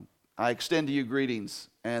I extend to you greetings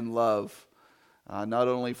and love, not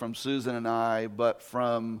only from Susan and I, but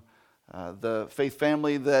from the faith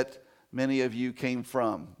family that many of you came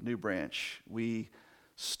from, Newbranch. We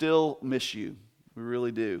still miss you. We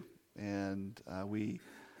really do. And we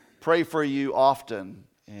pray for you often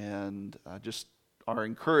and just are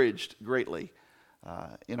encouraged greatly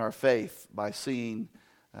in our faith by seeing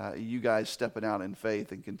you guys stepping out in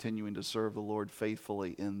faith and continuing to serve the Lord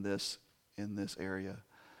faithfully in this area.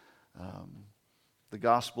 The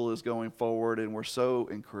gospel is going forward, and we're so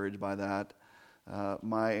encouraged by that.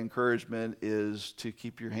 My encouragement is to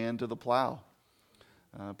keep your hand to the plow.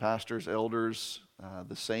 Pastors, elders,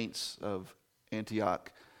 the saints of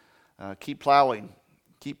Antioch, keep plowing.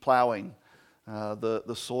 Keep plowing.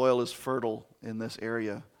 The soil is fertile in this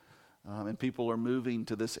area, and people are moving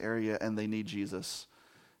to this area, and they need Jesus.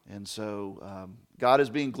 And so God is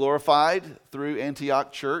being glorified through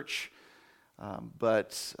Antioch Church,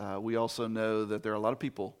 but we also know that there are a lot of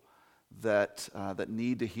people that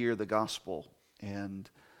need to hear the gospel. And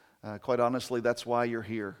quite honestly, that's why you're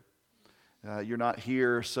here. You're not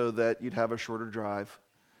here so that you'd have a shorter drive,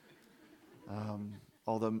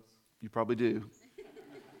 although you probably do.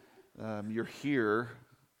 You're here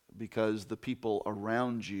because the people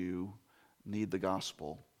around you need the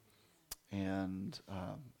gospel. And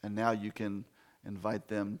now you can invite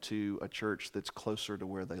them to a church that's closer to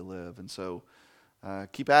where they live. And so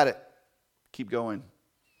keep at it. Keep going.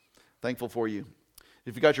 Thankful for you.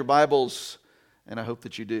 If you got your Bibles, and I hope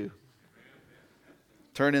that you do,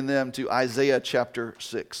 turn in them to Isaiah chapter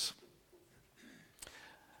 6.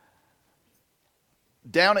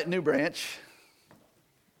 Down at Newbranch,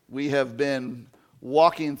 we have been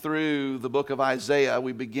walking through the book of Isaiah.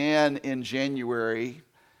 We began in January,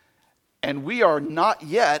 and we are not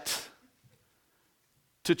yet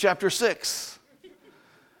to chapter 6.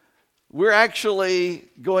 We're actually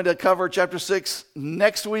going to cover chapter 6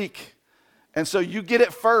 next week. And so you get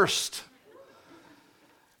it first.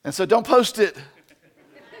 And so don't post it.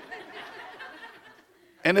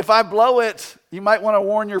 And if I blow it, you might want to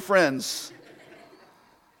warn your friends.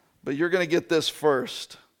 But you're going to get this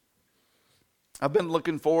first. I've been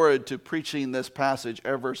looking forward to preaching this passage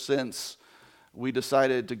ever since we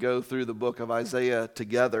decided to go through the book of Isaiah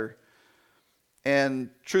together. And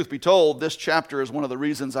truth be told, this chapter is one of the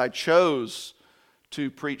reasons I chose to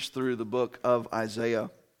preach through the book of Isaiah.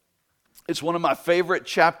 It's one of my favorite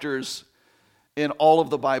chapters in all of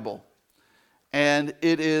the Bible. And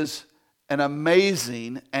it is an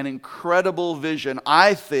amazing and incredible vision.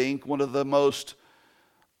 I think one of the most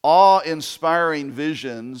awe-inspiring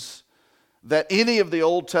visions that any of the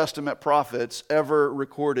Old Testament prophets ever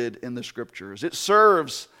recorded in the Scriptures. It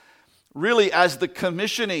serves really as the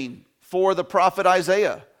commissioning for the prophet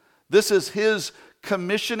Isaiah. This is his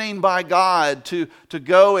commissioning by God to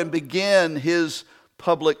go and begin his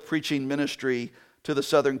public preaching ministry to the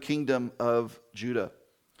southern kingdom of Judah.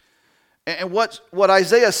 And what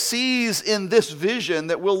Isaiah sees in this vision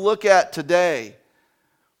that we'll look at today,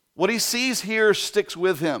 what he sees here sticks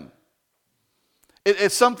with him.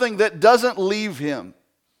 It's something that doesn't leave him.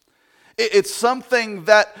 It's something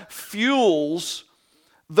that fuels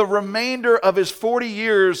the remainder of his 40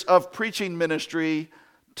 years of preaching ministry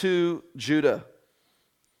to Judah.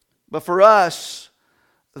 But for us,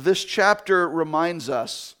 this chapter reminds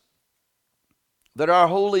us that our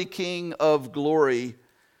holy King of glory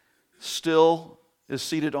still is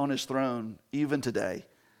seated on his throne, even today.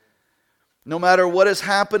 No matter what is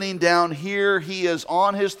happening down here, he is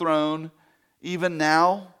on his throne, even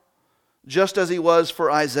now, just as he was for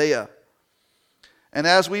Isaiah. And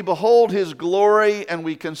as we behold his glory and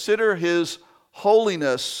we consider his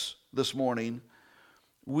holiness this morning,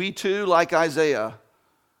 we too, like Isaiah,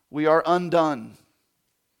 we are undone.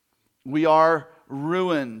 We are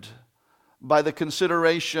ruined by the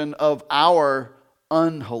consideration of our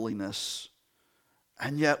unholiness.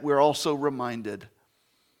 And yet we're also reminded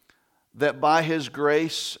that by his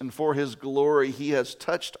grace and for his glory, he has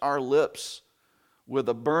touched our lips with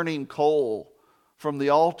a burning coal from the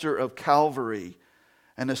altar of Calvary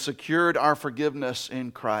and has secured our forgiveness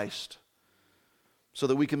in Christ so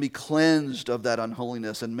that we can be cleansed of that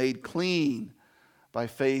unholiness and made clean by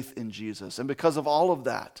faith in Jesus. And because of all of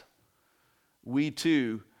that, we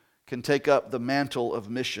too can take up the mantle of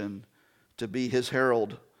mission to be his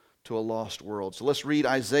herald to a lost world. So let's read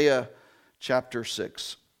Isaiah chapter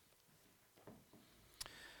 6.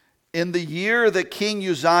 In the year that King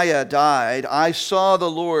Uzziah died, I saw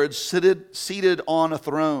the Lord seated on a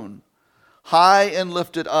throne, high and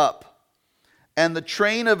lifted up, and the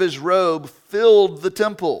train of his robe filled the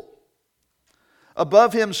temple.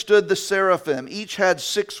 Above him stood the seraphim. Each had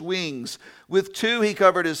 6 wings. With 2 he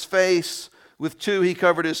covered his face, with 2 he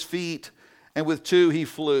covered his feet, and with 2 he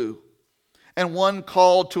flew. And one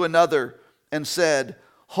called to another and said,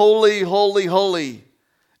 Holy, holy, holy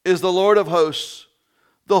is the Lord of hosts.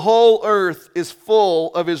 The whole earth is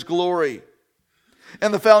full of his glory.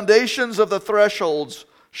 And the foundations of the thresholds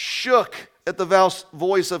shook at the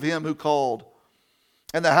voice of him who called.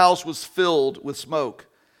 And the house was filled with smoke.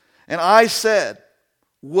 And I said,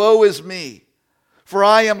 Woe is me, for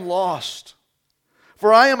I am lost.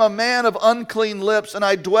 For I am a man of unclean lips, and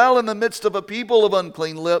I dwell in the midst of a people of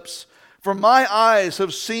unclean lips. For my eyes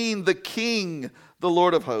have seen the King, the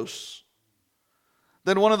Lord of hosts.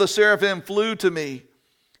 Then one of the seraphim flew to me,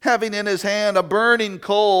 having in his hand a burning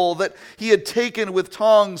coal that he had taken with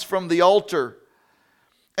tongs from the altar.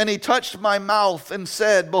 And he touched my mouth and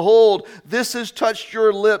said, Behold, this has touched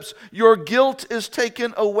your lips. Your guilt is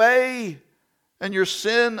taken away, and your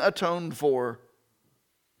sin atoned for.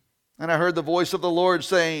 And I heard the voice of the Lord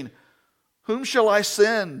saying, Whom shall I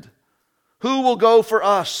send? Who will go for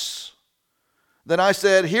us? Then I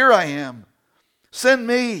said, Here I am. Send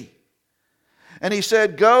me. And he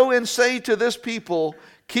said, Go and say to this people,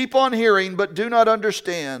 Keep on hearing, but do not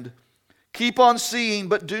understand. Keep on seeing,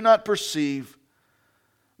 but do not perceive.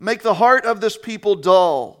 Make the heart of this people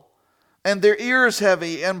dull, and their ears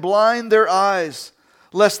heavy, and blind their eyes,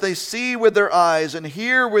 lest they see with their eyes, and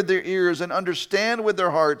hear with their ears, and understand with their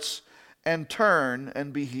hearts, and turn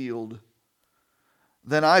and be healed.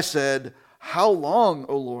 Then I said, How long,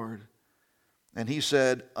 O Lord? And he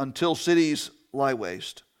said, Until cities lie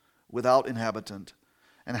waste, without inhabitant,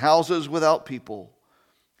 and houses without people,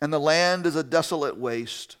 and the land is a desolate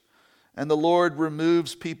waste, and the Lord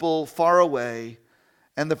removes people far away,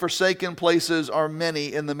 and the forsaken places are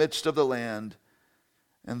many in the midst of the land.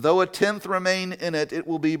 And though 1/10 remain in it, it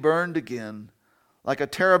will be burned again, like a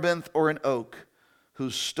terebinth or an oak,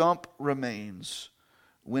 whose stump remains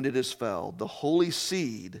when it is felled. The holy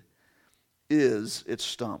seed is its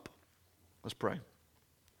stump. Let's pray.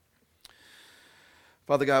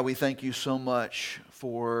 Father God, we thank you so much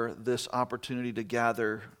for this opportunity to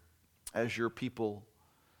gather as your people,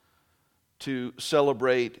 to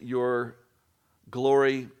celebrate your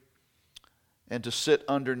glory, and to sit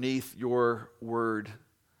underneath your word.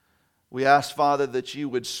 We ask, Father, that you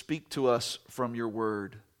would speak to us from your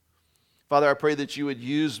word. Father, I pray that you would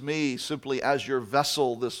use me simply as your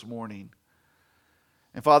vessel this morning.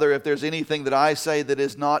 And Father, if there's anything that I say that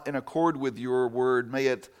is not in accord with your word, may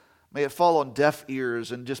it fall on deaf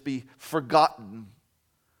ears and just be forgotten.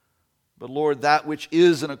 But Lord, that which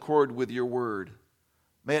is in accord with your word,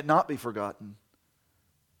 may it not be forgotten.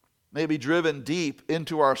 May it be driven deep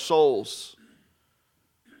into our souls.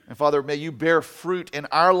 And Father, may you bear fruit in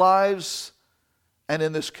our lives and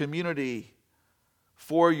in this community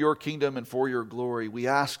for your kingdom and for your glory. We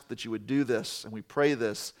ask that you would do this, and we pray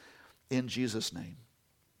this in Jesus' name.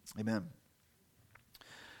 Amen.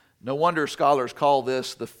 No wonder scholars call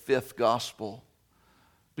this the fifth gospel,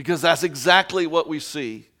 because that's exactly what we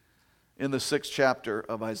see in the 6th chapter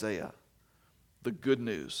of Isaiah. The good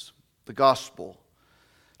news, the gospel.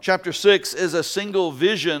 Chapter 6 is a single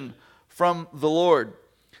vision from the Lord.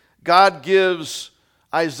 God gives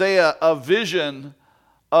Isaiah a vision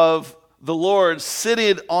of the Lord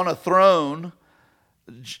seated on a throne,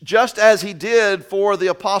 just as he did for the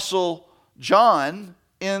apostle John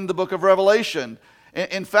in the book of Revelation.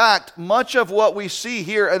 In fact, much of what we see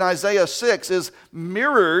here in Isaiah 6 is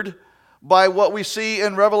mirrored by what we see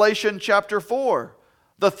in Revelation chapter 4.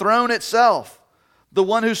 The throne itself, the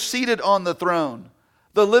one who's seated on the throne,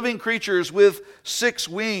 the living creatures with 6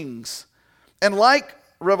 wings. And like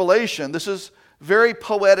Revelation, this is very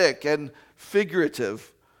poetic and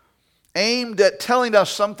figurative, aimed at telling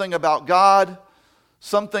us something about God,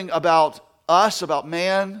 something about us, about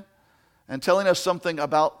man, and telling us something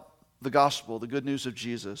about the gospel, the good news of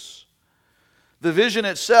Jesus. The vision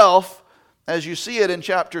itself, as you see it in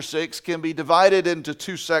chapter 6, can be divided into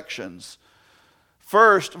 2 sections.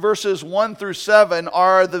 First, verses 1 through 7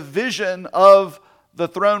 are the vision of the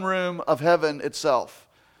throne room of heaven itself.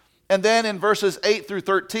 And then in verses 8 through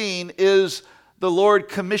 13 is the Lord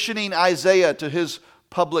commissioning Isaiah to his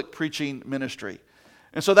public preaching ministry.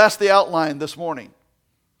 And so that's the outline this morning.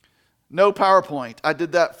 No PowerPoint. I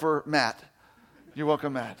did that for Matt. You're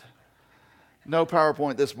welcome, Matt. No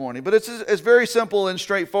PowerPoint this morning. But it's very simple and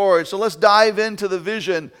straightforward. So let's dive into the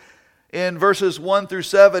vision in verses 1 through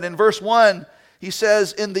 7. In verse 1, he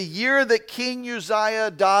says, in the year that King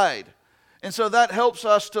Uzziah died. And so that helps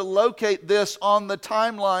us to locate this on the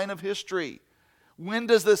timeline of history. When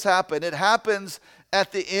does this happen? It happens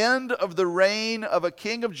at the end of the reign of a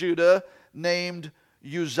king of Judah named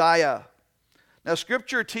Uzziah. Now,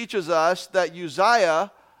 Scripture teaches us that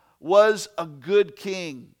Uzziah was a good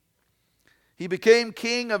king. He became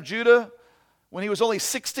king of Judah when he was only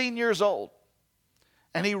 16 years old.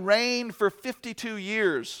 And he reigned for 52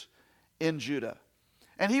 years in Judah.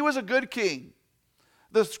 And he was a good king.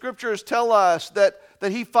 The Scriptures tell us that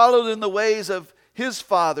he followed in the ways of his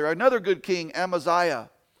father, another good king, Amaziah.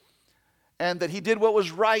 And that he did what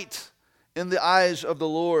was right in the eyes of the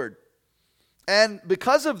Lord. And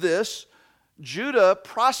because of this, Judah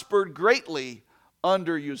prospered greatly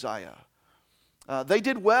under Uzziah. They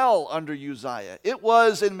did well under Uzziah. It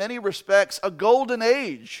was, in many respects, a golden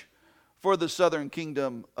age for the southern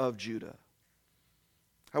kingdom of Judah.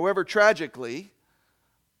 However, tragically,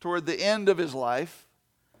 toward the end of his life,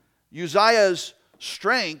 Uzziah's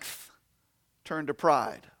strength turned to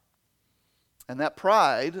pride. And that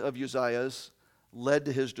pride of Uzziah's led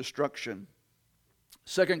to his destruction.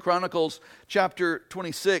 2 Chronicles chapter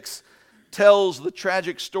 26 tells the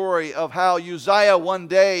tragic story of how Uzziah one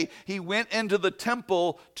day, he went into the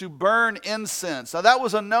temple to burn incense. Now that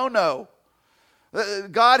was a no-no.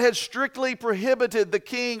 God had strictly prohibited the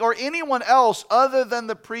king or anyone else other than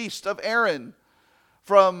the priest of Aaron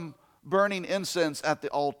from burning incense at the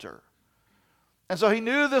altar. And so he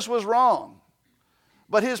knew this was wrong.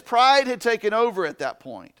 But his pride had taken over at that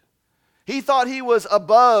point. He thought he was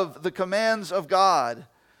above the commands of God.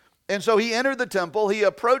 And so he entered the temple, he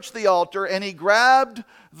approached the altar, and he grabbed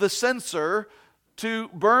the censer to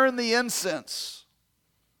burn the incense.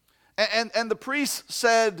 And the priests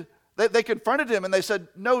said, they confronted him and they said,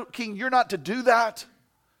 "No, king, you're not to do that.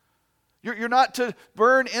 You're not to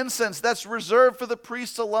burn incense. That's reserved for the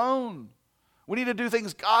priests alone. We need to do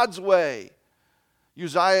things God's way."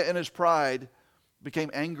 Uzziah in his pride became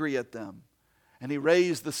angry at them. And he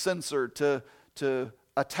raised the censer to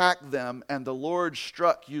attack them. And the Lord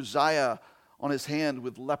struck Uzziah on his hand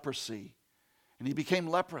with leprosy. And he became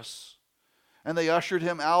leprous. And they ushered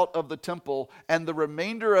him out of the temple. And the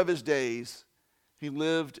remainder of his days, he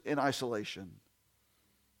lived in isolation.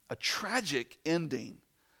 A tragic ending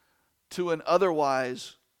to an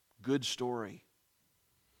otherwise good story.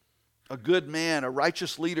 A good man, a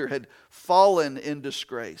righteous leader, had fallen in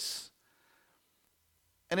disgrace.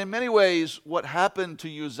 And in many ways, what happened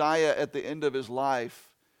to Uzziah at the end of his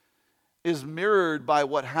life is mirrored by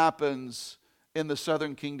what happens in the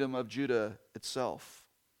southern kingdom of Judah itself.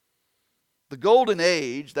 The golden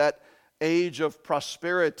age, that age of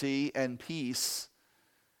prosperity and peace,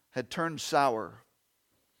 had turned sour.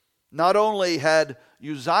 Not only had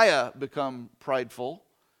Uzziah become prideful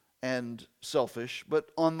and selfish,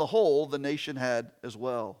 but on the whole, the nation had as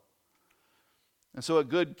well. And so a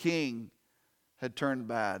good king had turned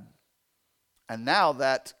bad. And now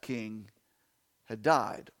that king had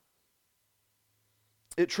died.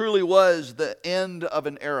 It truly was the end of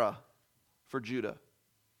an era for Judah.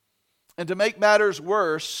 And to make matters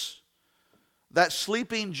worse, that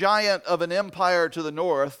sleeping giant of an empire to the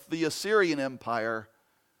north, the Assyrian Empire,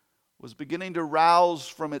 was beginning to rouse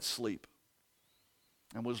from its sleep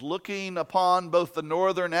and was looking upon both the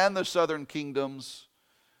northern and the southern kingdoms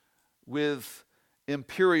with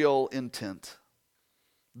imperial intent.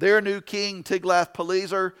 Their new king,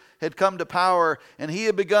 Tiglath-Pileser, had come to power, and he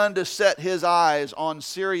had begun to set his eyes on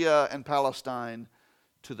Syria and Palestine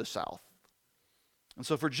to the south. And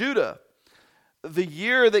so for Judah, the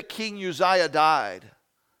year that King Uzziah died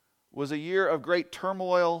was a year of great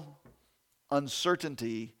turmoil,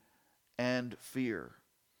 uncertainty, and fear.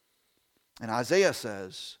 And Isaiah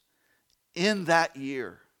says, in that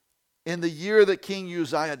year, in the year that King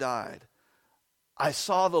Uzziah died, I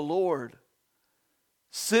saw the Lord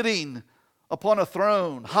sitting upon a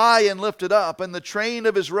throne, high and lifted up, and the train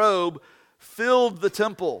of his robe filled the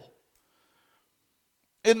temple.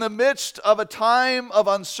 In the midst of a time of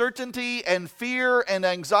uncertainty and fear and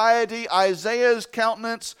anxiety, Isaiah's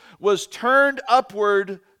countenance was turned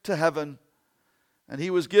upward to heaven, and he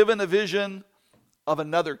was given a vision of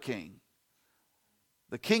another king,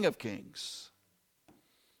 the King of Kings.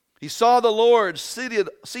 He saw the Lord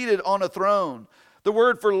seated on a throne. The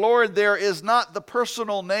word for Lord there is not the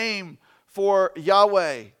personal name for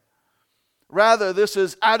Yahweh. Rather, this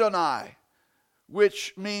is Adonai,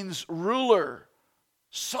 which means ruler,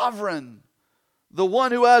 sovereign, the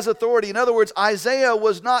one who has authority. In other words, Isaiah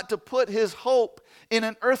was not to put his hope in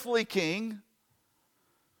an earthly king,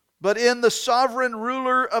 but in the sovereign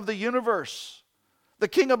ruler of the universe, the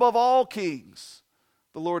king above all kings,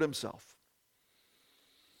 the Lord himself.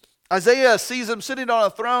 Isaiah sees him sitting on a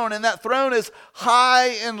throne, and that throne is high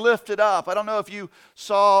and lifted up. I don't know if you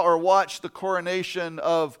saw or watched the coronation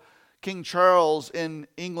of King Charles in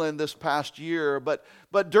England this past year, but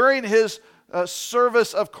during his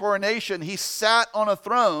service of coronation, he sat on a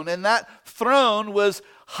throne, and that throne was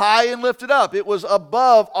high and lifted up. It was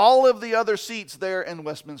above all of the other seats there in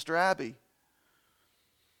Westminster Abbey.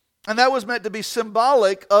 And that was meant to be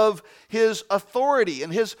symbolic of his authority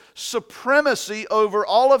and his supremacy over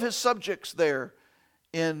all of his subjects there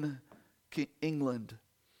in England.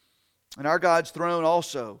 And our God's throne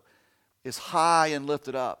also is high and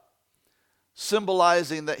lifted up,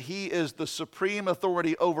 symbolizing that he is the supreme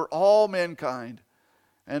authority over all mankind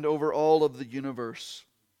and over all of the universe.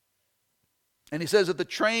 And he says that the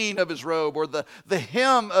train of his robe, or the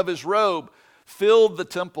hem of his robe, filled the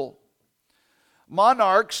temple.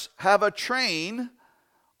 Monarchs have a train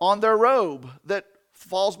on their robe that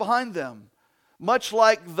falls behind them, much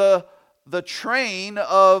like the train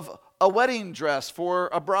of a wedding dress for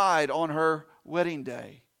a bride on her wedding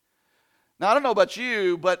day. Now, I don't know about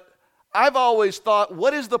you, but I've always thought,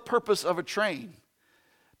 what is the purpose of a train?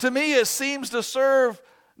 To me, it seems to serve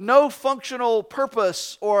no functional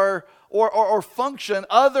purpose or function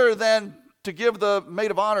other than to give the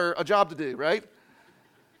maid of honor a job to do, right?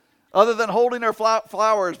 Other than holding her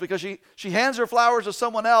flowers, because she hands her flowers to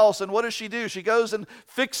someone else, and what does she do? She goes and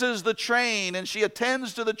fixes the train, and she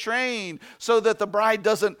attends to the train so that the bride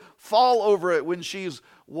doesn't fall over it when she's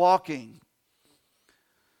walking.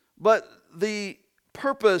 But the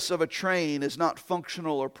purpose of a train is not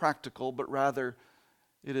functional or practical, but rather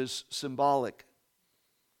it is symbolic.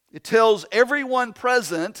 It tells everyone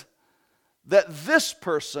present that this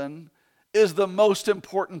person is the most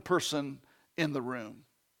important person in the room.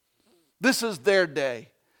 This is their day.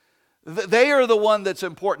 They are the one that's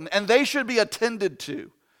important, and they should be attended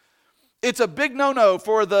to. It's a big no-no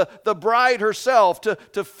for the bride herself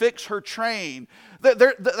to fix her train.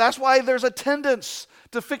 That's why there's attendants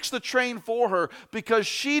to fix the train for her, because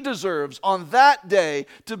she deserves on that day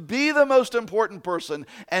to be the most important person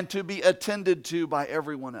and to be attended to by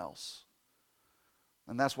everyone else.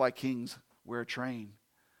 And that's why kings wear a train,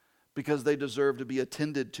 because they deserve to be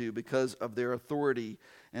attended to because of their authority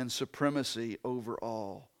and supremacy over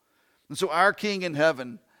all. And so our King in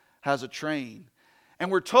heaven has a train. And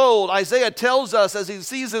we're told, Isaiah tells us as he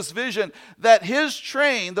sees this vision, that his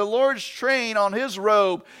train, the Lord's train on his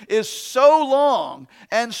robe, is so long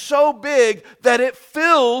and so big that it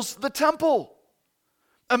fills the temple.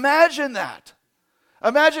 Imagine that.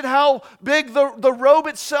 Imagine how big the robe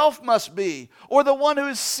itself must be, or the one who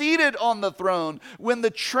is seated on the throne, when the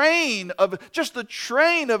train of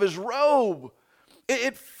his robe,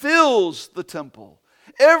 it fills the temple.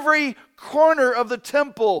 Every corner of the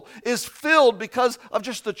temple is filled because of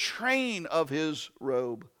just the train of his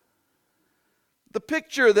robe. The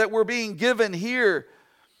picture that we're being given here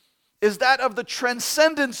is that of the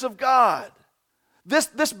transcendence of God.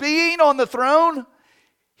 This being on the throne,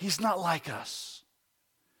 he's not like us.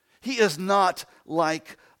 He is not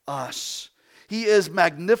like us. He is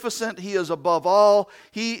magnificent. He is above all.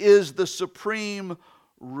 He is the supreme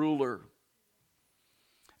ruler.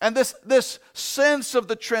 And this sense of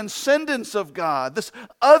the transcendence of God, this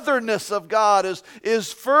otherness of God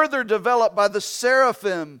is further developed by the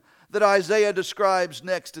seraphim that Isaiah describes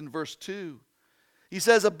next in verse 2. He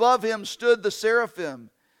says, above him stood the seraphim.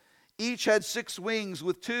 Each had 6 wings.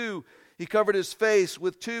 With 2 he covered his face.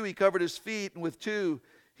 With 2 he covered his feet. And with 2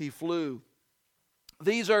 he flew.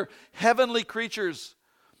 These are heavenly creatures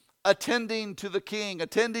attending to the King,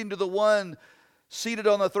 attending to the one seated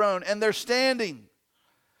on the throne. And they're standing.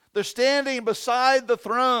 They're standing beside the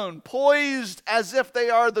throne, poised as if they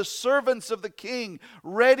are the servants of the King,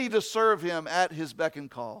 ready to serve him at his beck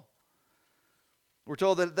and call. We're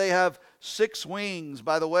told that they have 6 wings,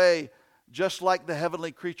 by the way, just like the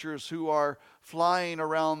heavenly creatures who are flying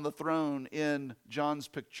around the throne in John's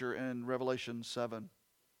picture in Revelation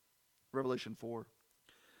 4.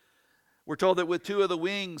 We're told that with 2 of the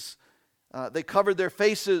wings, they covered their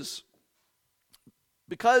faces,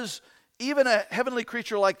 because even a heavenly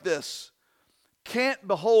creature like this can't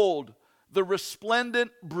behold the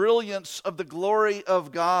resplendent brilliance of the glory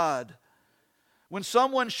of God. When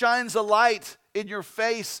someone shines a light in your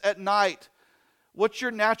face at night, what's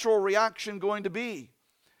your natural reaction going to be?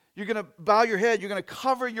 You're going to bow your head. You're going to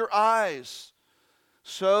cover your eyes.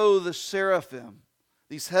 So the seraphim,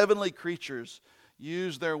 these heavenly creatures,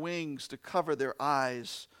 use their wings to cover their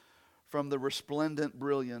eyes from the resplendent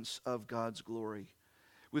brilliance of God's glory.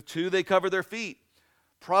 With 2, they cover their feet,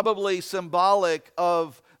 probably symbolic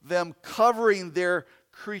of them covering their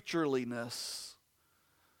creatureliness.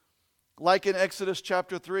 Like in Exodus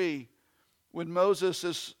chapter 3, when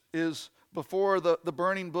Moses is before the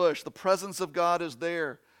burning bush, the presence of God is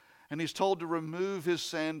there, and he's told to remove his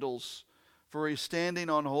sandals, for he's standing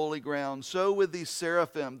on holy ground. So with these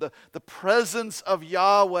seraphim, the presence of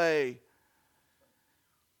Yahweh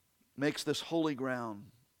makes this holy ground.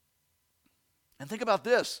 And think about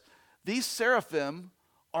this. These seraphim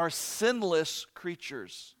are sinless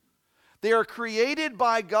creatures. They are created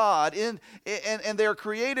by God, and they are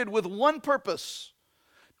created with one purpose: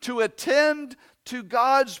 to attend to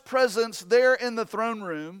God's presence there in the throne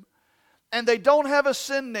room. And they don't have a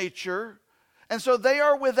sin nature, and so they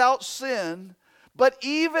are without sin. But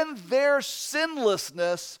even their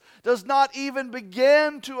sinlessness does not even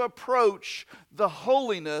begin to approach the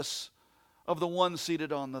holiness of the one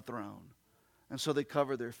seated on the throne. And so they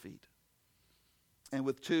cover their feet. And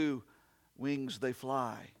with two wings they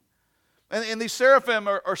fly. And these seraphim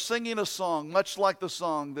are singing a song, much like the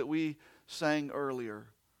song that we sang earlier.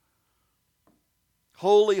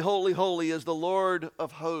 Holy, holy, holy is the Lord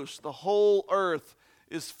of hosts. The whole earth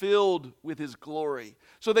is filled with his glory.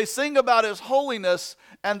 So they sing about his holiness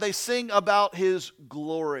and they sing about his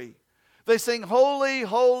glory. They sing, holy,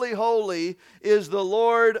 holy, holy is the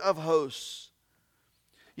Lord of hosts.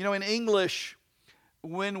 You know, in English,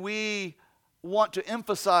 when we want to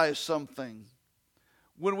emphasize something,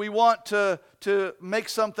 when we want to make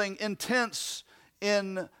something intense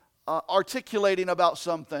in articulating about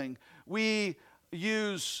something, we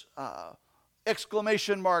use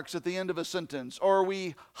exclamation marks at the end of a sentence, or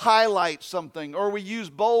we highlight something, or we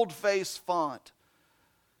use boldface font.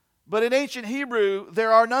 But in ancient Hebrew,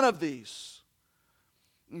 there are none of these.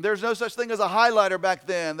 There's no such thing as a highlighter back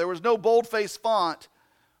then. There was no boldface font,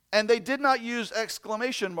 and they did not use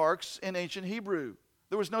exclamation marks in ancient Hebrew.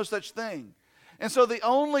 There was no such thing. And so the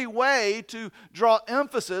only way to draw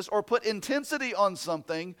emphasis or put intensity on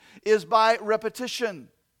something is by repetition.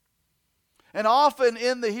 And often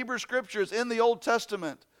in the Hebrew Scriptures, in the Old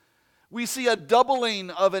Testament, we see a doubling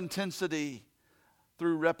of intensity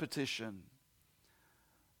through repetition.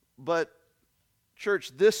 But,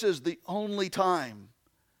 church, this is the only time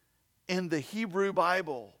in the Hebrew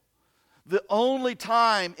Bible, the only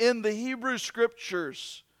time in the Hebrew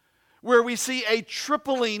Scriptures where we see a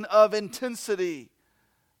tripling of intensity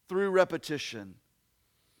through repetition.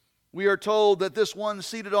 We are told that this one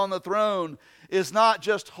seated on the throne is not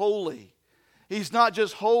just holy. He's not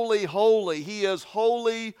just holy, holy. He is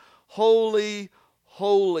holy, holy,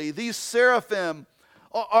 holy. These seraphim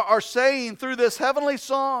are saying through this heavenly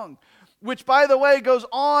song, which, by the way, goes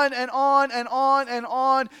on and on and on and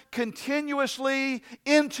on continuously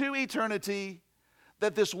into eternity,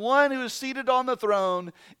 that this one who is seated on the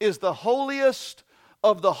throne is the holiest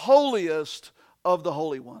of the holiest of the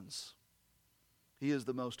holy ones. He is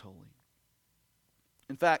the most holy.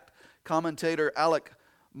 In fact, commentator Alec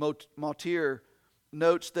Mottier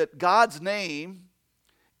notes that God's name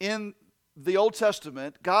in the Old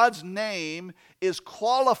Testament, God's name is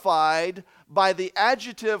qualified by the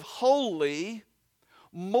adjective holy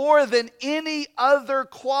more than any other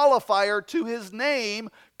qualifier to his name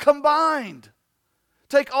combined.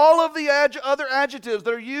 Take all of the other adjectives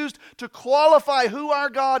that are used to qualify who our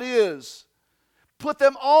God is, put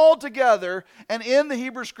them all together, and in the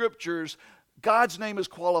Hebrew Scriptures, God's name is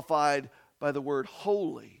qualified by the word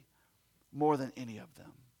holy more than any of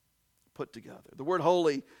them put together. The word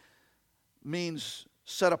holy means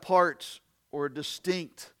set apart or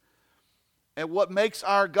distinct. And what makes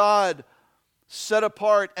our God set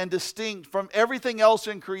apart and distinct from everything else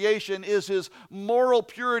in creation is his moral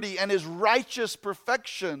purity and his righteous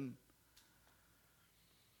perfection.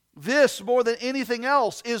 This, more than anything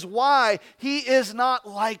else, is why he is not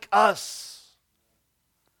like us.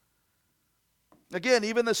 Again,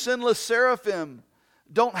 even the sinless seraphim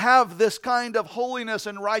don't have this kind of holiness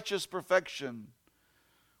and righteous perfection,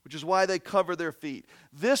 which is why they cover their feet.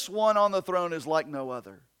 This one on the throne is like no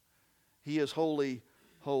other. He is holy,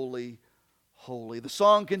 holy, holy. The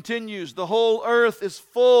song continues, the whole earth is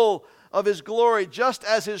full of his glory. Just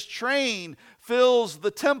as his train fills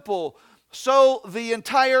the temple, so the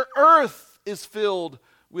entire earth is filled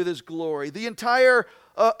with his glory. The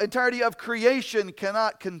entirety of creation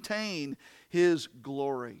cannot contain his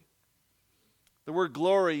glory. The word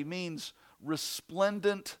glory means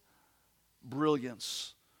resplendent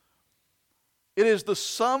brilliance. It is the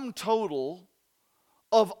sum total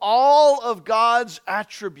of all of God's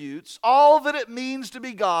attributes, all that it means to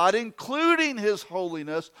be God, including his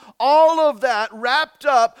holiness, all of that wrapped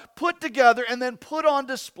up, put together, and then put on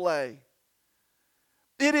display.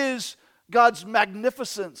 It is God's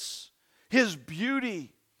magnificence, his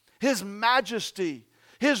beauty, his majesty,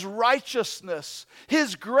 his righteousness,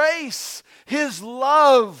 his grace, his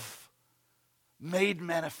love made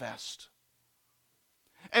manifest.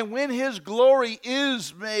 And when his glory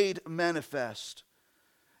is made manifest,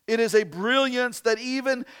 It is a brilliance that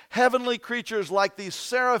even heavenly creatures like these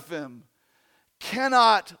seraphim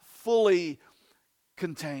cannot fully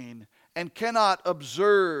contain and cannot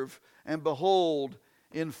observe and behold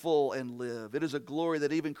in full and live. It is a glory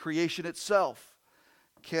that even creation itself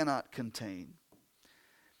cannot contain.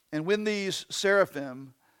 And when these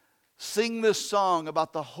seraphim sing this song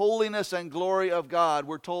about the holiness and glory of God,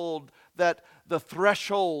 we're told that the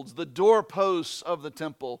thresholds, the doorposts of the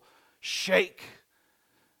temple shake,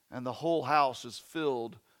 and the whole house is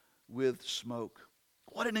filled with smoke.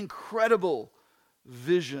 What an incredible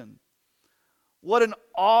vision. What an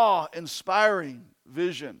awe-inspiring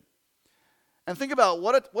vision. And think about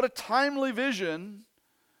what a timely vision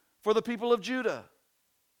for the people of Judah.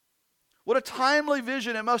 What a timely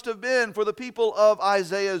vision it must have been for the people of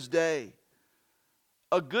Isaiah's day.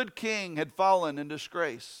 A good king had fallen in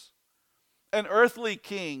disgrace. An earthly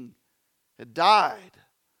king had died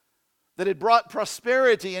that had brought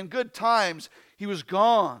prosperity and good times. He was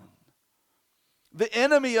gone. The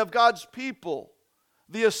enemy of God's people,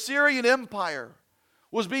 the Assyrian Empire,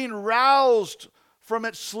 was being roused from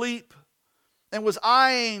its sleep and was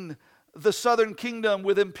eyeing the southern kingdom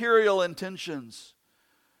with imperial intentions.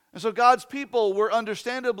 And so God's people were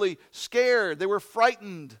understandably scared. They were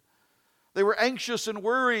frightened. They were anxious and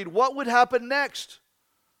worried. What would happen next?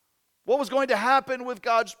 What was going to happen with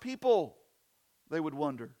God's people? They would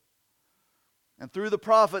wonder. And through the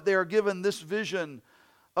prophet, they are given this vision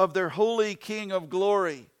of their holy King of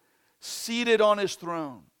glory seated on his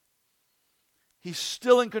throne. He's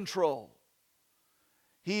still in control.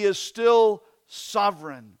 He is still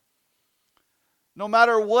sovereign. No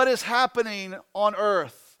matter what is happening on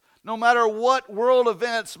earth, no matter what world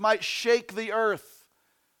events might shake the earth,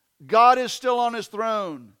 God is still on his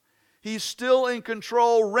throne. He's still in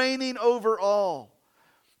control, reigning over all.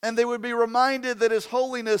 And they would be reminded that his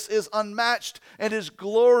holiness is unmatched and his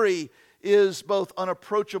glory is both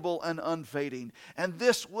unapproachable and unfading. And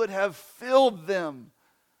this would have filled them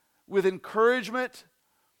with encouragement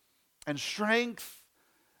and strength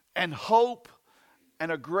and hope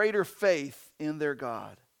and a greater faith in their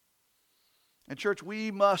God. And church, we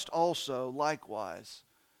must also, likewise,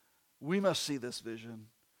 we must see this vision.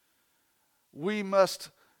 We must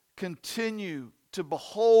continue to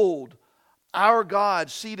behold our God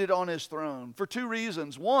seated on his throne for two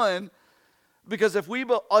reasons. One, because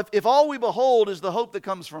if all we behold is the hope that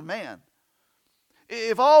comes from man,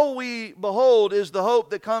 if all we behold is the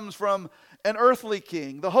hope that comes from an earthly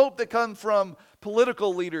king, the hope that comes from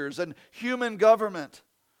political leaders and human government,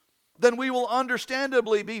 then we will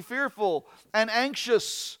understandably be fearful and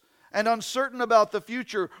anxious and uncertain about the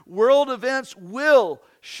future. World events will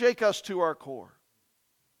shake us to our core.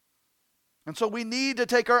 And so we need to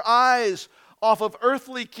take our eyes off of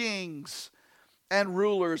earthly kings and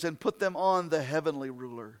rulers and put them on the heavenly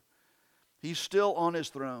ruler. He's still on his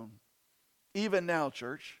throne. Even now,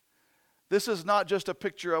 church, this is not just a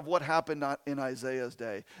picture of what happened in Isaiah's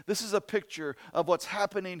day. This is a picture of what's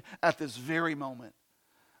happening at this very moment.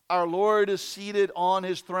 Our Lord is seated on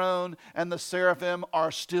his throne, and the seraphim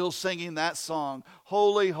are still singing that song.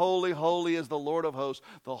 Holy, holy, holy is the Lord of hosts.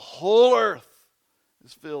 The whole earth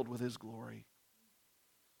is filled with his glory.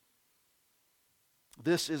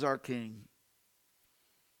 This is our King,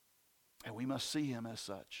 and we must see him as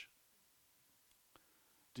such.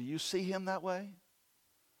 Do you see him that way?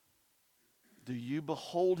 Do you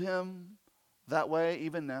behold him that way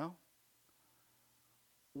even now?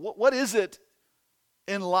 What is it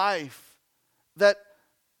in life that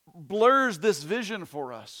blurs this vision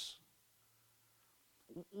for us?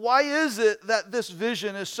 Why is it that this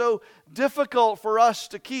vision is so difficult for us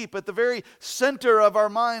to keep at the very center of our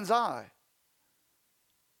mind's eye?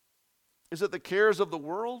 Is it the cares of the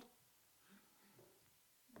world?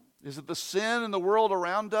 Is it the sin in the world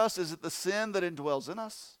around us? Is it the sin that indwells in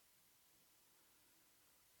us?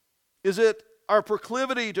 Is it our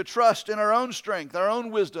proclivity to trust in our own strength, our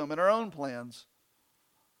own wisdom, and our own plans?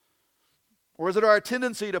 Or is it our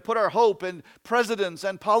tendency to put our hope in presidents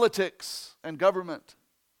and politics and government?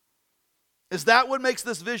 Is that what makes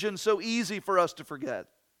this vision so easy for us to forget?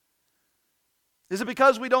 Is it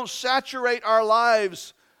because we don't saturate our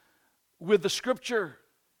lives with the Scripture?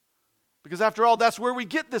 Because after all, that's where we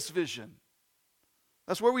get this vision.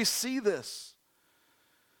 That's where we see this.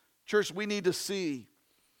 Church, we need to see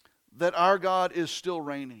that our God is still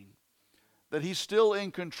reigning, that he's still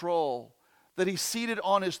in control, that he's seated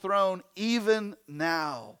on his throne even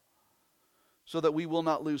now, so that we will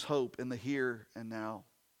not lose hope in the here and now.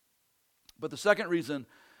 But the second reason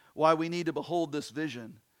why we need to behold this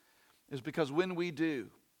vision is because when we do,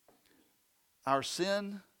 our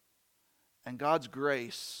sin and God's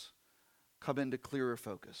grace come into clearer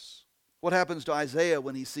focus. What happens to Isaiah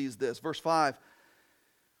when he sees this? Verse 5,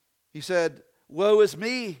 he said, "Woe is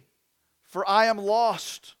me, for I am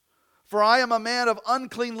lost. For I am a man of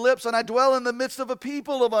unclean lips, and I dwell in the midst of a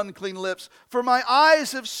people of unclean lips. For my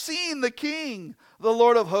eyes have seen the King, the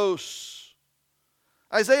Lord of hosts."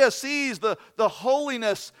 Isaiah sees the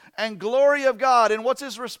holiness and glory of God, and what's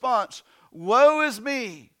his response? "Woe is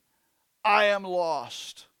me, I am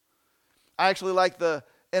lost." I actually like the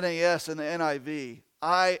NAS and the NIV.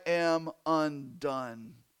 I am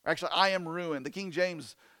undone. Actually, I am ruined. The King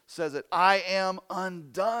James says it. I am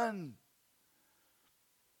undone.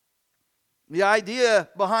 The idea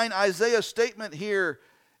behind Isaiah's statement here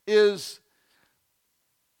is,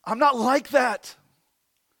 I'm not like that.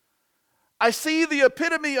 I see the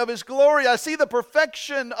epitome of His glory. I see the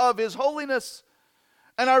perfection of His holiness.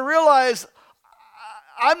 And I realize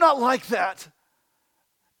I'm not like that.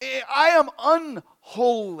 I am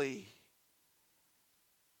unholy.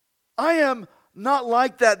 I am not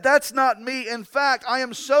like that. That's not me. In fact, I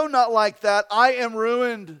am so not like that, I am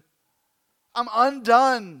ruined. I'm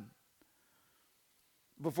undone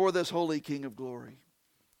before this holy King of glory.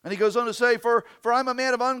 And he goes on to say, for I'm a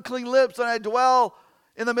man of unclean lips, and I dwell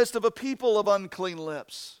in the midst of a people of unclean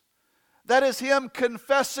lips. That is him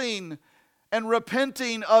confessing and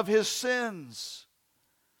repenting of his sins.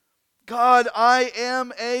 God, I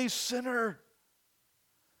am a sinner.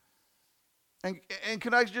 And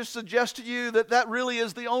can I just suggest to you that really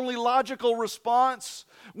is the only logical response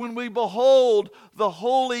when we behold the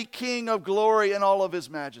holy King of glory in all of His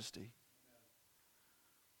majesty.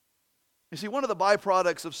 You see, one of the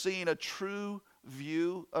byproducts of seeing a true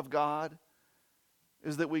view of God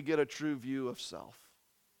is that we get a true view of self.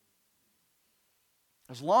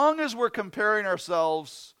 As long as we're comparing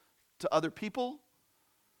ourselves to other people,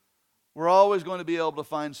 we're always going to be able to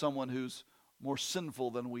find someone who's more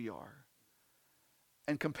sinful than we are.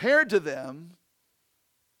 And compared to them,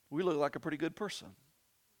 we look like a pretty good person.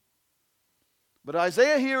 But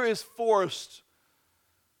Isaiah here is forced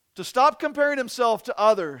to stop comparing himself to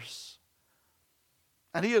others.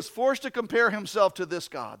 And he is forced to compare himself to this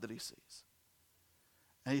God that he sees.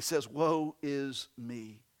 And he says, "Woe is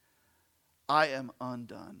me. I am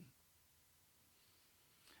undone."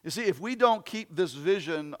 You see, if we don't keep this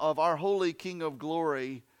vision of our holy King of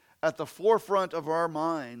glory at the forefront of our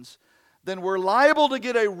minds, then we're liable to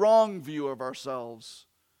get a wrong view of ourselves,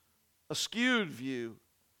 a skewed view,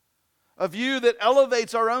 a view that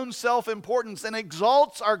elevates our own self-importance and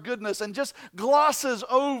exalts our goodness and just glosses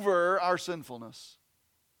over our sinfulness.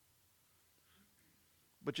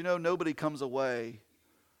 But you know, nobody comes away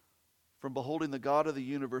from beholding the God of the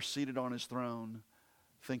universe seated on His throne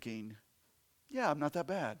thinking, yeah, I'm not that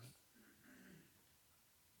bad.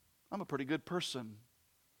 I'm a pretty good person.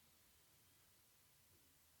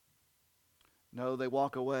 No, they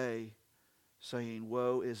walk away saying,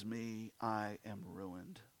 "Woe is me, I am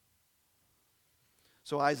ruined."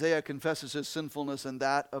 So Isaiah confesses his sinfulness and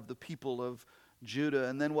that of the people of Judah.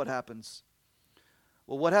 And then what happens?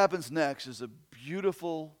 Well, what happens next is a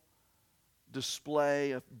beautiful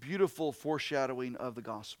display, a beautiful foreshadowing of the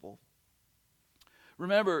gospel.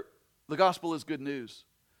 Remember, the gospel is good news.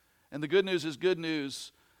 And the good news is good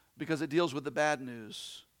news because it deals with the bad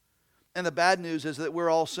news. And the bad news is that we're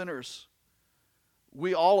all sinners.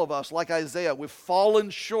 We, all of us, like Isaiah, we've fallen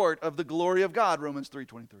short of the glory of God, Romans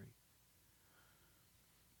 3:23.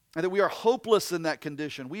 And that we are hopeless in that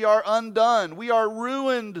condition. We are undone. We are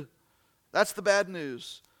ruined. That's the bad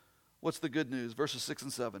news. What's the good news? Verses 6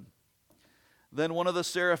 and 7. Then one of the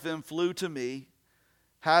seraphim flew to me,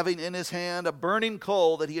 having in his hand a burning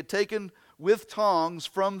coal that he had taken with tongs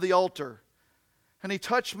from the altar. And he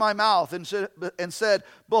touched my mouth and said,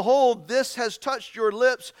 "Behold, this has touched your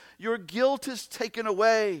lips. Your guilt is taken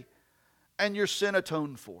away, and your sin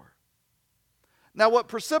atoned for." Now, what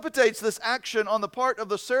precipitates this action on the part of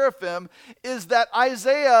the seraphim is that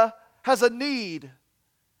Isaiah has a need.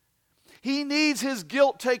 He needs his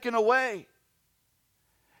guilt taken away.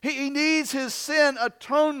 He needs his sin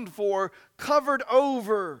atoned for, covered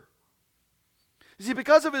over. You see,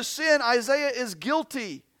 because of his sin, Isaiah is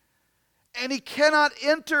guilty. And he cannot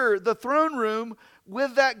enter the throne room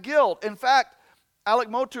with that guilt. In fact, Alec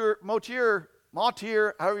Motier,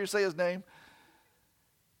 however you say his name,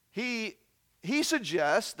 he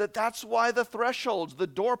suggests that that's why the thresholds, the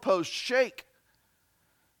doorposts shake,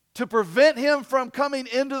 to prevent him from coming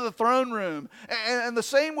into the throne room. And the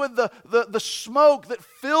same with the smoke that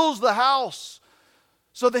fills the house,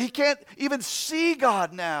 so that he can't even see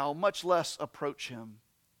God now, much less approach Him.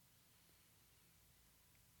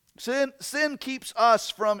 Sin keeps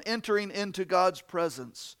us from entering into God's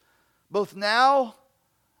presence, both now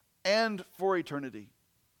and for eternity.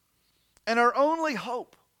 And our only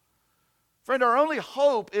hope, friend, our only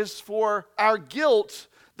hope is for our guilt,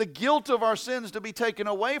 the guilt of our sins, to be taken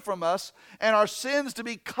away from us and our sins to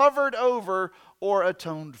be covered over or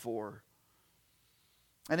atoned for.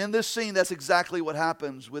 And in this scene, that's exactly what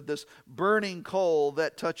happens with this burning coal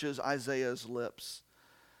that touches Isaiah's lips.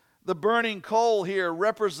 The burning coal here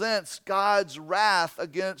represents God's wrath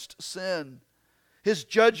against sin, His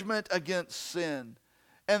judgment against sin,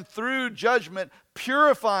 and through judgment,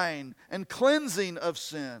 purifying and cleansing of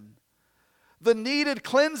sin. The needed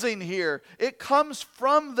cleansing here, it comes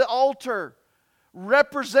from the altar,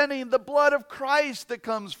 representing the blood of Christ that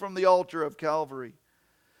comes from the altar of Calvary.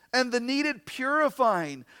 And the needed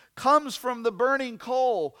purifying comes from the burning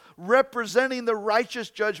coal, representing the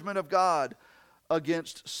righteous judgment of God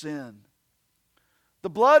against sin. The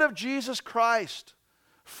blood of Jesus Christ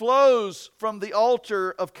flows from the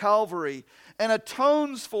altar of Calvary and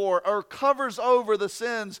atones for or covers over the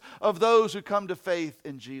sins of those who come to faith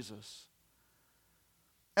in Jesus.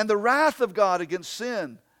 And the wrath of God against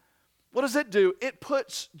sin, what does it do? It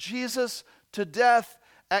puts Jesus to death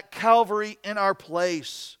at Calvary in our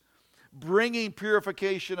place, bringing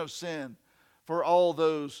purification of sin for all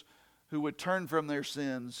those who would turn from their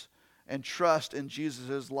sins and trust in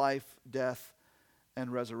Jesus' life, death,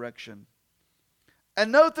 and resurrection.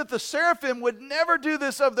 And note that the seraphim would never do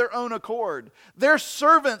this of their own accord. They're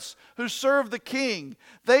servants who serve the king.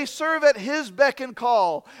 They serve at His beck and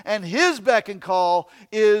call. And His beck and call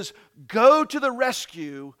is, go to the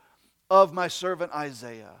rescue of my servant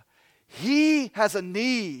Isaiah. He has a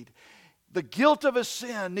need. The guilt of his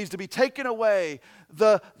sin needs to be taken away.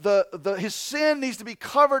 His sin needs to be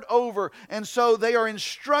covered over. And so they are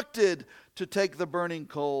instructed to take the burning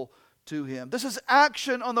coal to him. This is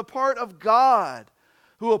action on the part of God,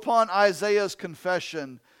 who upon Isaiah's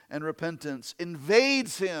confession and repentance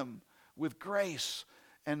invades him with grace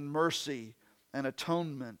and mercy and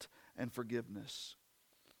atonement and forgiveness.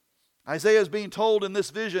 Isaiah is being told in this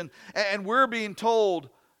vision, and we're being told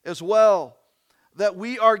as well, that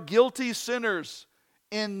we are guilty sinners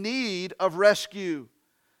in need of rescue.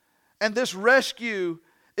 And this rescue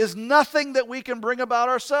is nothing that we can bring about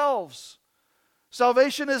ourselves.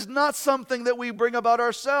 Salvation is not something that we bring about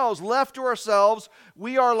ourselves. Left to ourselves,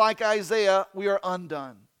 we are like Isaiah, we are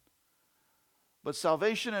undone. But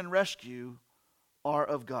salvation and rescue are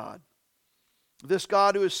of God. This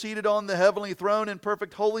God who is seated on the heavenly throne in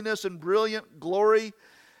perfect holiness and brilliant glory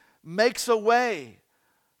makes a way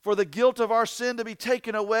for the guilt of our sin to be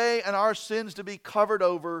taken away and our sins to be covered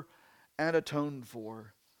over and atoned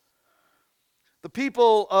for. The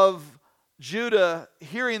people of Judah,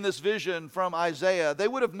 hearing this vision from Isaiah, they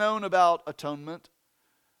would have known about atonement.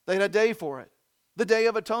 They had a day for it, the Day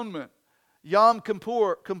of Atonement. Yom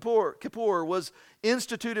Kippur was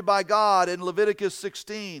instituted by God in Leviticus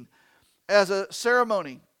 16 as a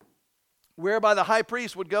ceremony whereby the high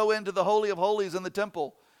priest would go into the Holy of Holies in the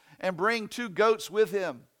temple and bring 2 goats with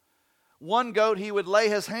him. One goat, he would lay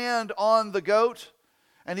his hand on the goat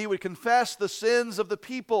and he would confess the sins of the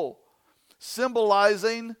people,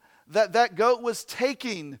 symbolizing that that goat was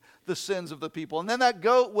taking the sins of the people. And then that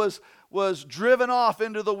goat was driven off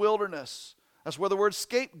into the wilderness. That's where the word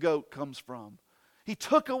scapegoat comes from. He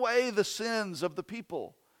took away the sins of the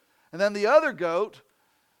people. And then the other goat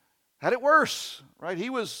had it worse, right?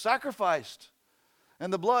 He was sacrificed.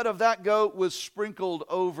 And the blood of that goat was sprinkled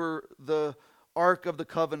over the Ark of the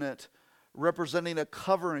Covenant, representing a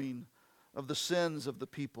covering of the sins of the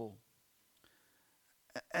people.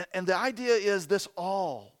 And the idea is this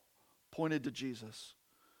all pointed to Jesus,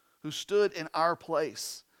 who stood in our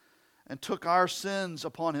place and took our sins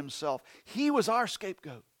upon himself. He was our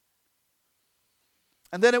scapegoat.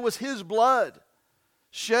 And then it was his blood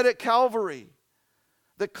shed at Calvary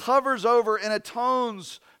that covers over and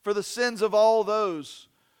atones for the sins of all those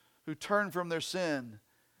who turn from their sin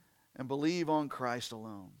and believe on Christ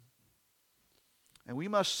alone. And we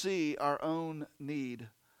must see our own need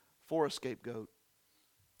for a scapegoat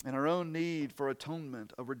and our own need for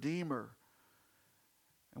atonement, a redeemer.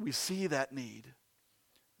 And we see that need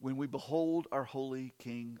when we behold our holy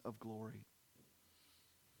King of glory.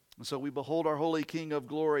 And so we behold our holy King of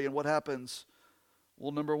glory, and what happens?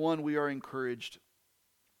 Well, number one, we are encouraged.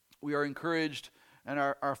 We are encouraged, and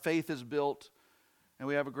our faith is built, and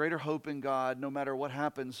we have a greater hope in God no matter what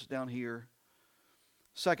happens down here.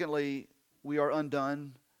 Secondly, we are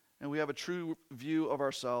undone, and we have a true view of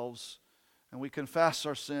ourselves, and we confess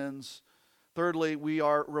our sins. Thirdly, we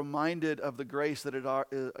are reminded of the grace that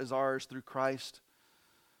is ours through Christ,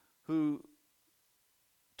 who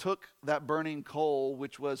took that burning coal,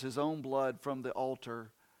 which was his own blood, from the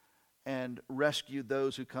altar and rescue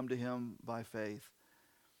those who come to him by faith.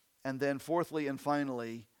 And then fourthly and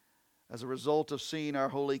finally, as a result of seeing our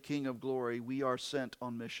holy King of glory, we are sent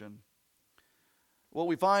on mission. What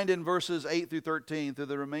we find in verses 8 through 13, through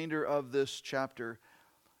the remainder of this chapter,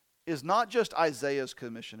 is not just Isaiah's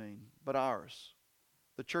commissioning, but ours,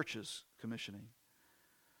 the church's commissioning.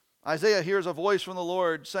 Isaiah hears a voice from the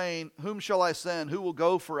Lord saying, "Whom shall I send? Who will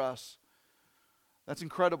go for us?" That's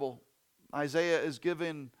incredible. Isaiah is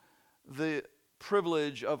given the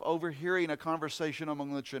privilege of overhearing a conversation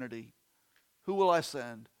among the Trinity. Who will I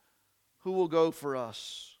send? Who will go for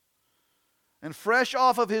us? And fresh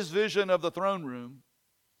off of his vision of the throne room,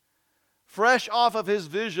 fresh off of his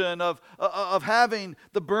vision of having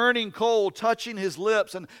the burning coal touching his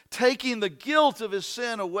lips and taking the guilt of his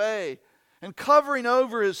sin away and covering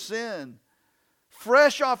over his sin,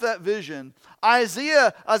 fresh off that vision,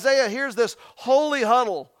 Isaiah hears this holy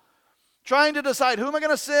huddle, trying to decide, who am I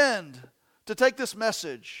going to send to take this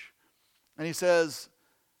message? And he says,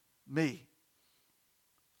 me.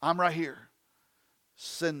 I'm right here.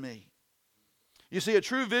 Send me. You see, a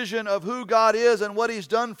true vision of who God is and what he's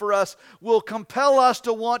done for us will compel us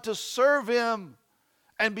to want to serve him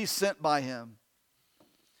and be sent by him.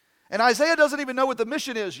 And Isaiah doesn't even know what the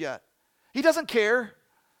mission is yet. He doesn't care.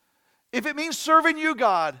 If it means serving you,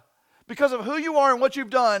 God, because of who you are and what you've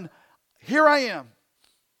done, here I am.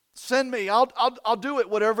 Send me. I'll do it,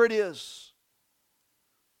 whatever it is.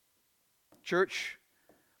 Church,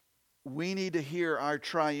 we need to hear our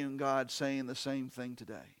triune God saying the same thing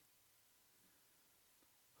today.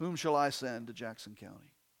 Whom shall I send to Jackson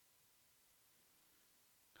County?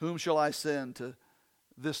 Whom shall I send to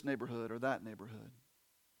this neighborhood or that neighborhood?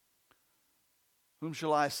 Whom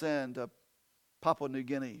shall I send to Papua New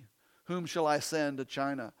Guinea? Whom shall I send to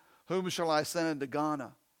China? Whom shall I send to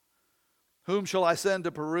Ghana? Whom shall I send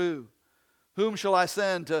to Peru? Whom shall I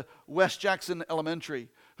send to West Jackson Elementary?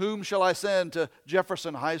 Whom shall I send to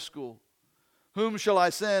Jefferson High School? Whom shall I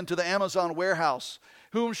send to the Amazon warehouse?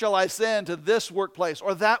 Whom shall I send to this workplace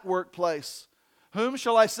or that workplace? Whom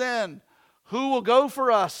shall I send? Who will go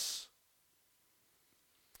for us?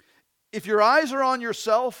 If your eyes are on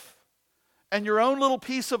yourself and your own little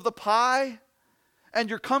piece of the pie and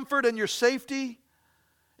your comfort and your safety,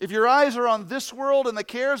 if your eyes are on this world and the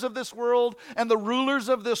cares of this world and the rulers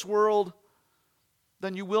of this world,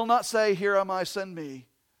 then you will not say, "Here am I, send me."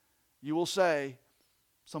 You will say,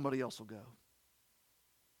 "Somebody else will go."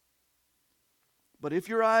 But if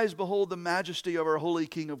your eyes behold the majesty of our holy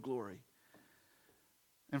King of glory,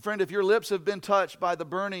 and friend, if your lips have been touched by the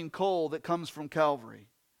burning coal that comes from Calvary,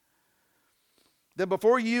 then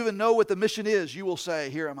before you even know what the mission is, you will say,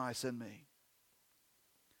 "Here am I, send me."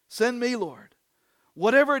 Send me, Lord.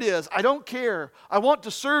 Whatever it is, I don't care. I want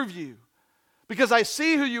to serve you because I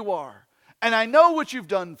see who you are and I know what you've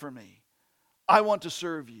done for me. I want to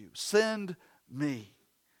serve you. Send me.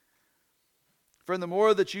 Friend, the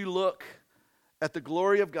more that you look at the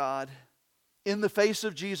glory of God in the face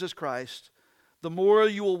of Jesus Christ, the more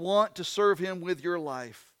you will want to serve him with your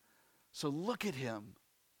life. So look at him.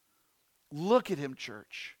 Look at him,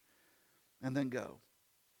 church, and then go.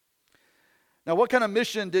 Now, what kind of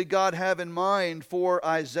mission did God have in mind for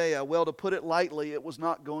Isaiah? Well, to put it lightly, it was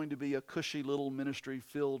not going to be a cushy little ministry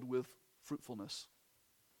filled with fruitfulness.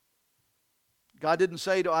 God didn't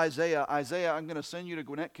say to Isaiah, "Isaiah, I'm going to send you to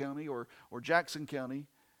Gwinnett County or Jackson County,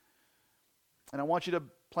 and I want you to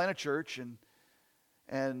plant a church,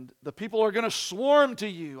 and the people are going to swarm to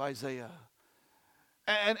you, Isaiah.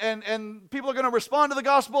 And people are going to respond to the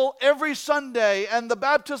gospel every Sunday, and the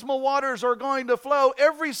baptismal waters are going to flow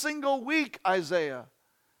every single week, Isaiah."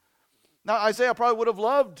 Now, Isaiah probably would have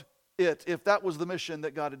loved it if that was the mission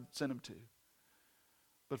that God had sent him to.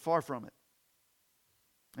 But far from it.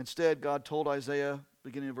 Instead, God told Isaiah,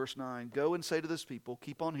 beginning in verse 9, "Go and say to this people,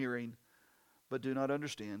 keep on hearing, but do not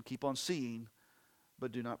understand. Keep on seeing,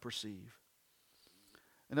 but do not perceive."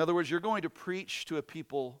 In other words, you're going to preach to a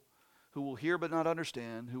people who will hear but not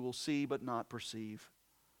understand, who will see but not perceive.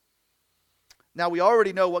 Now, we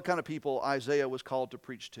already know what kind of people Isaiah was called to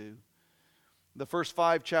preach to. The first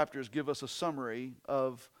 5 chapters give us a summary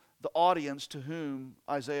of the audience to whom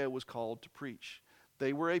Isaiah was called to preach.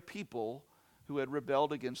 They were a people who had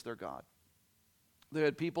rebelled against their God. They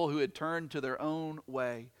had people who had turned to their own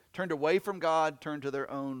way, turned away from God, turned to their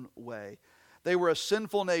own way. They were a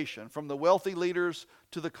sinful nation, from the wealthy leaders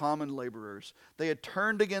to the common laborers. They had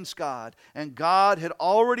turned against God, and God had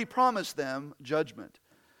already promised them judgment.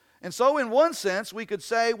 And so in one sense, we could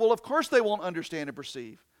say, well, of course they won't understand and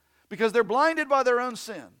perceive, because they're blinded by their own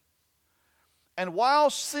sin. And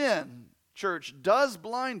while sin, church, does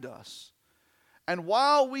blind us, And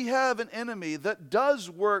while we have an enemy that does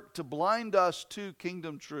work to blind us to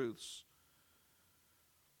kingdom truths,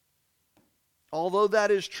 although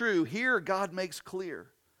that is true, here God makes clear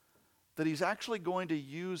that he's actually going to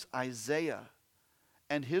use Isaiah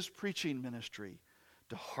and his preaching ministry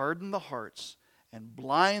to harden the hearts and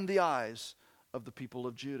blind the eyes of the people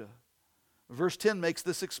of Judah. Verse 10 makes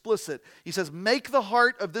this explicit. He says, "Make the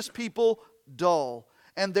heart of this people dull,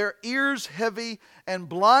 and their ears heavy, and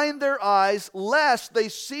blind their eyes, lest they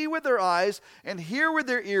see with their eyes, and hear with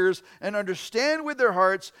their ears, and understand with their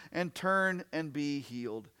hearts, and turn and be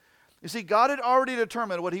healed." You see, God had already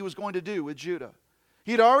determined what he was going to do with Judah.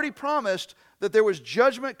 He had already promised that there was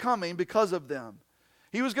judgment coming because of them.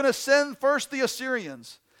 He was going to send first the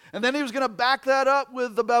Assyrians, and then he was going to back that up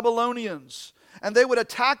with the Babylonians. And they would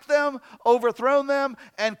attack them, overthrow them,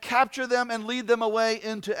 and capture them and lead them away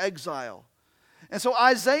into exile. And so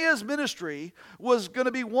Isaiah's ministry was going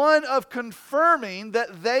to be one of confirming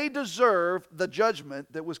that they deserved the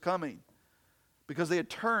judgment that was coming because they had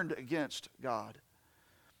turned against God.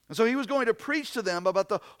 And so he was going to preach to them about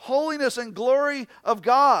the holiness and glory of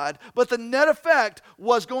God, but the net effect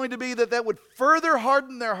was going to be that that would further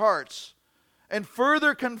harden their hearts and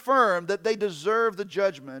further confirm that they deserved the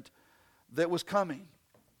judgment that was coming.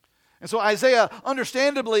 And so Isaiah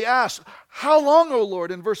understandably asked, "How long, O Lord?"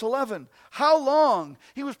 in verse 11. How long?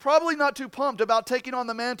 He was probably not too pumped about taking on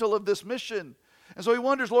the mantle of this mission. And so he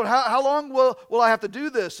wonders, "Lord, how long will I have to do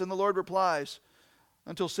this?" And the Lord replies,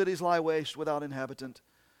 "Until cities lie waste without inhabitant,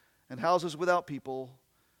 and houses without people,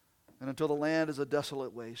 and until the land is a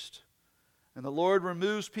desolate waste. And the Lord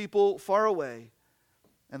removes people far away,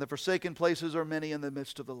 and the forsaken places are many in the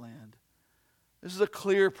midst of the land." This is a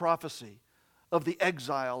clear prophecy of the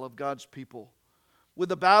exile of God's people. When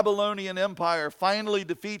the Babylonian Empire finally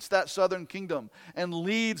defeats that southern kingdom and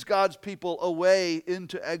leads God's people away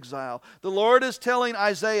into exile, the Lord is telling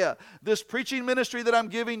Isaiah, this preaching ministry that I'm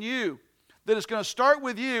giving you, that it's going to start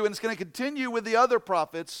with you and it's going to continue with the other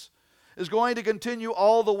prophets, is going to continue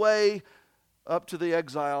all the way up to the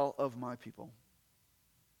exile of my people.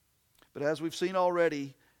 But as we've seen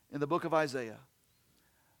already in the book of Isaiah,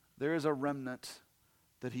 there is a remnant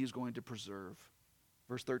that he's going to preserve.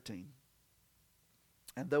 Verse 13.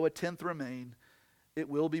 "And though a tenth remain, it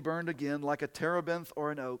will be burned again like a terebinth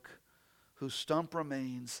or an oak, whose stump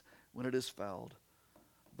remains when it is felled.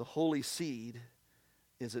 The holy seed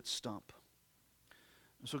is its stump."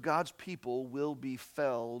 So God's people will be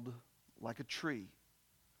felled like a tree.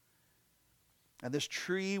 And this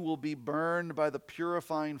tree will be burned by the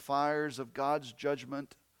purifying fires of God's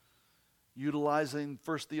judgment, utilizing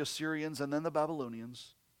first the Assyrians and then the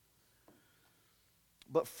Babylonians.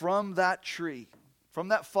 But from that tree, from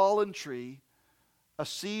that fallen tree, a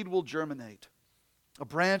seed will germinate, a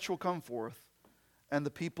branch will come forth, and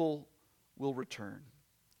the people will return.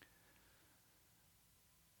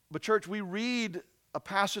 But church, we read a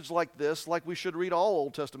passage like this, like we should read all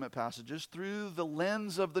Old Testament passages, through the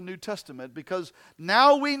lens of the New Testament, because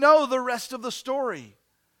now we know the rest of the story.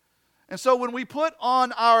 And so when we put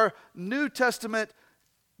on our New Testament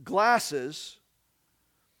glasses,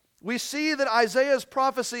 we see that Isaiah's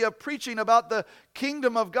prophecy of preaching about the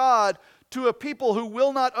kingdom of God to a people who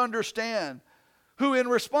will not understand, who in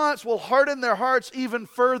response will harden their hearts even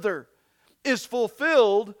further, is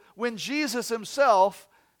fulfilled when Jesus himself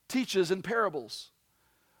teaches in parables.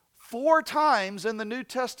 4 times in the New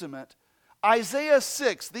Testament, Isaiah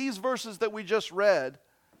 6, these verses that we just read,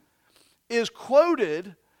 is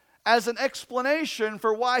quoted as an explanation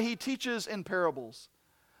for why he teaches in parables.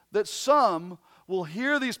 That some will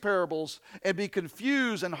hear these parables and be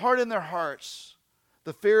confused and harden their hearts.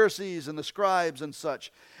 The Pharisees and the scribes and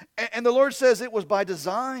such. And the Lord says it was by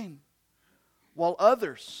design, while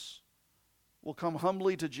others will come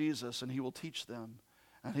humbly to Jesus and he will teach them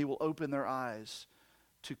and he will open their eyes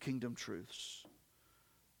to kingdom truths.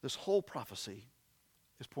 This whole prophecy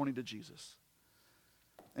is pointing to Jesus.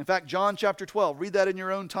 In fact, John chapter 12, read that in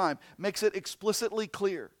your own time, makes it explicitly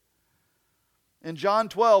clear. In John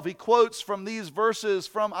 12, he quotes from these verses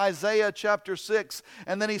from Isaiah chapter 6,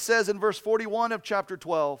 and then he says in verse 41 of chapter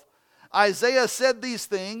 12, Isaiah said these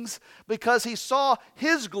things because he saw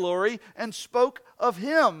his glory and spoke of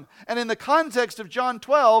him. And in the context of John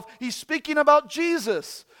 12, he's speaking about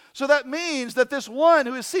Jesus. So that means that this one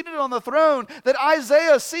who is seated on the throne that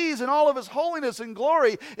Isaiah sees in all of his holiness and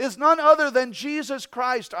glory is none other than Jesus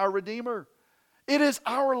Christ, our Redeemer. It is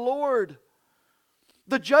our Lord.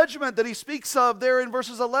 The judgment that he speaks of there in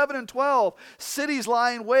verses 11 and 12, cities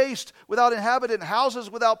lying waste without inhabitant,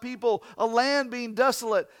 houses without people, a land being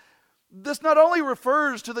desolate. This not only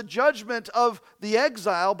refers to the judgment of the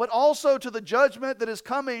exile, but also to the judgment that is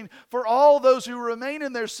coming for all those who remain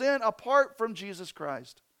in their sin apart from Jesus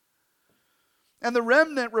Christ. And the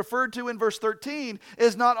remnant referred to in verse 13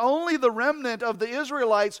 is not only the remnant of the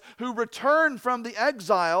Israelites who returned from the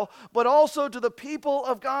exile, but also to the people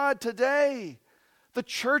of God today, the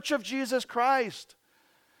church of Jesus Christ.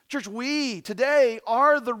 Church, we today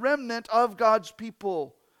are the remnant of God's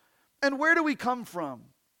people. And where do we come from?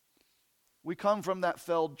 We come from that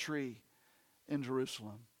felled tree in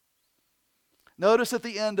Jerusalem. Notice at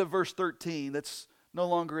the end of verse 13, that's no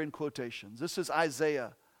longer in quotations. This is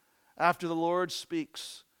Isaiah. After the Lord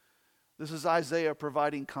speaks, this is Isaiah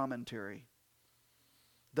providing commentary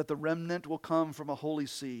that the remnant will come from a holy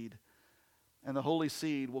seed, and the holy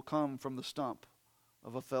seed will come from the stump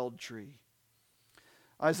of a felled tree.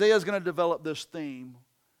 Isaiah is going to develop this theme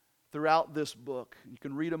throughout this book. You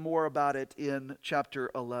can read more about it in chapter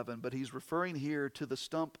 11, but he's referring here to the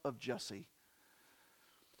stump of Jesse.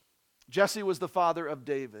 Jesse was the father of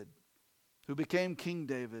David, who became King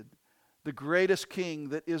David, the greatest king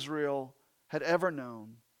that Israel had ever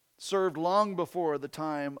known, served long before the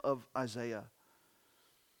time of Isaiah.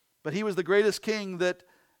 But he was the greatest king that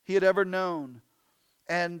he had ever known,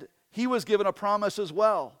 and he was given a promise as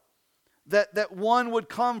well, that one would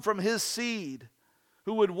come from his seed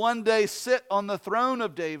who would one day sit on the throne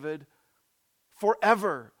of David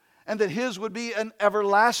forever, and that his would be an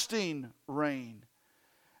everlasting reign.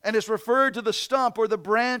 And it's referred to the stump or the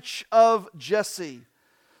branch of Jesse.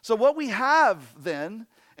 So what we have then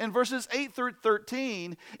in verses 8 through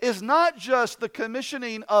 13 is not just the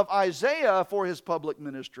commissioning of Isaiah for his public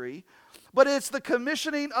ministry, but it's the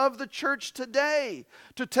commissioning of the church today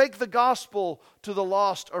to take the gospel to the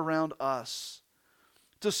lost around us.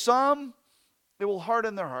 To some, it will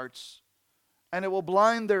harden their hearts, and it will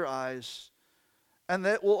blind their eyes, and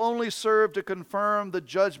that will only serve to confirm the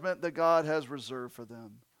judgment that God has reserved for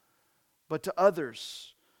them. But to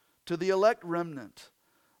others, to the elect remnant,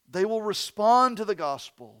 they will respond to the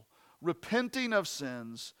gospel, repenting of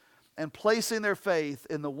sins, and placing their faith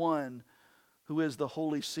in the one who is the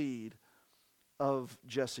holy seed of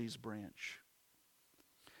Jesse's branch.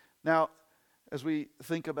 Now, as we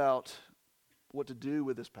think about what to do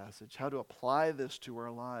with this passage, how to apply this to our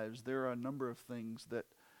lives, there are a number of things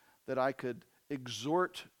that I could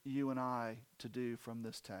exhort you and I to do from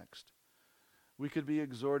this text. We could be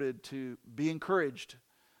exhorted to be encouraged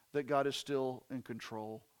that God is still in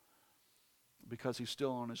control because he's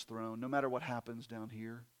still on his throne, no matter what happens down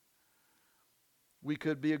here. We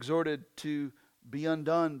could be exhorted to be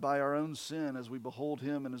undone by our own sin as we behold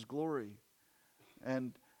him in his glory.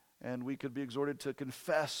 And we could be exhorted to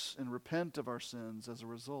confess and repent of our sins as a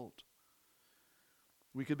result.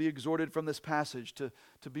 We could be exhorted from this passage to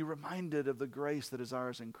be reminded of the grace that is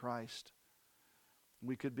ours in Christ.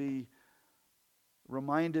 We could be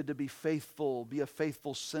reminded to be faithful, be a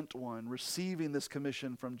faithful sent one, receiving this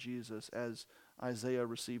commission from Jesus as Isaiah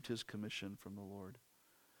received his commission from the Lord.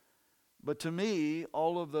 But to me,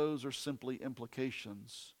 all of those are simply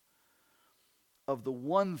implications of the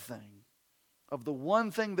one thing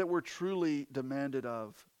that we're truly demanded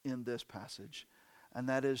of in this passage, and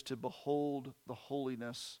that is to behold the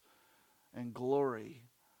holiness and glory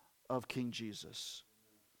of King Jesus.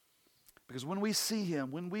 Because when we see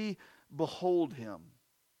him, when we behold him,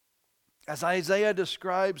 as Isaiah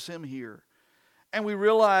describes him here, and we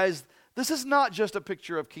realize this is not just a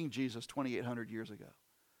picture of King Jesus 2,800 years ago.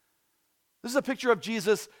 This is a picture of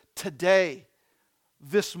Jesus today,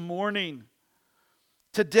 this morning.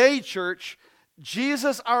 Today, church,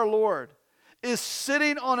 Jesus our Lord is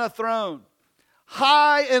sitting on a throne,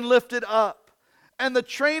 high and lifted up, and the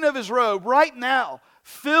train of his robe right now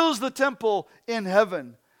fills the temple in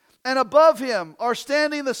heaven. And above him are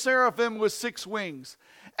standing the seraphim with 6 wings.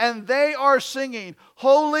 And they are singing,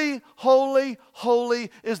 "Holy, holy,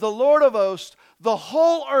 holy is the Lord of hosts. The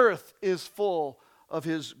whole earth is full of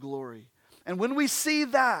his glory." And when we see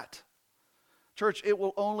that, church, it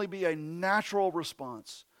will only be a natural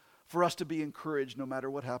response for us to be encouraged no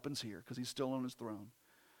matter what happens here, because he's still on his throne.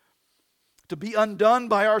 To be undone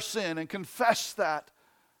by our sin and confess that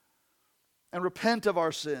and repent of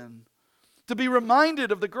our sin. To be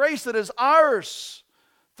reminded of the grace that is ours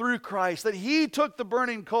through Christ, that he took the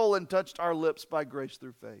burning coal and touched our lips by grace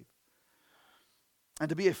through faith. And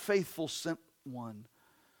to be a faithful sent one,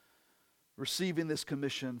 receiving this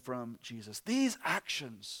commission from Jesus. These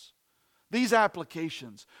actions, these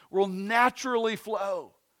applications will naturally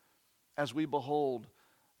flow as we behold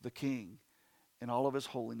the King in all of his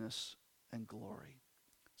holiness and glory.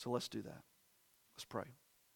 So let's do that. Let's pray.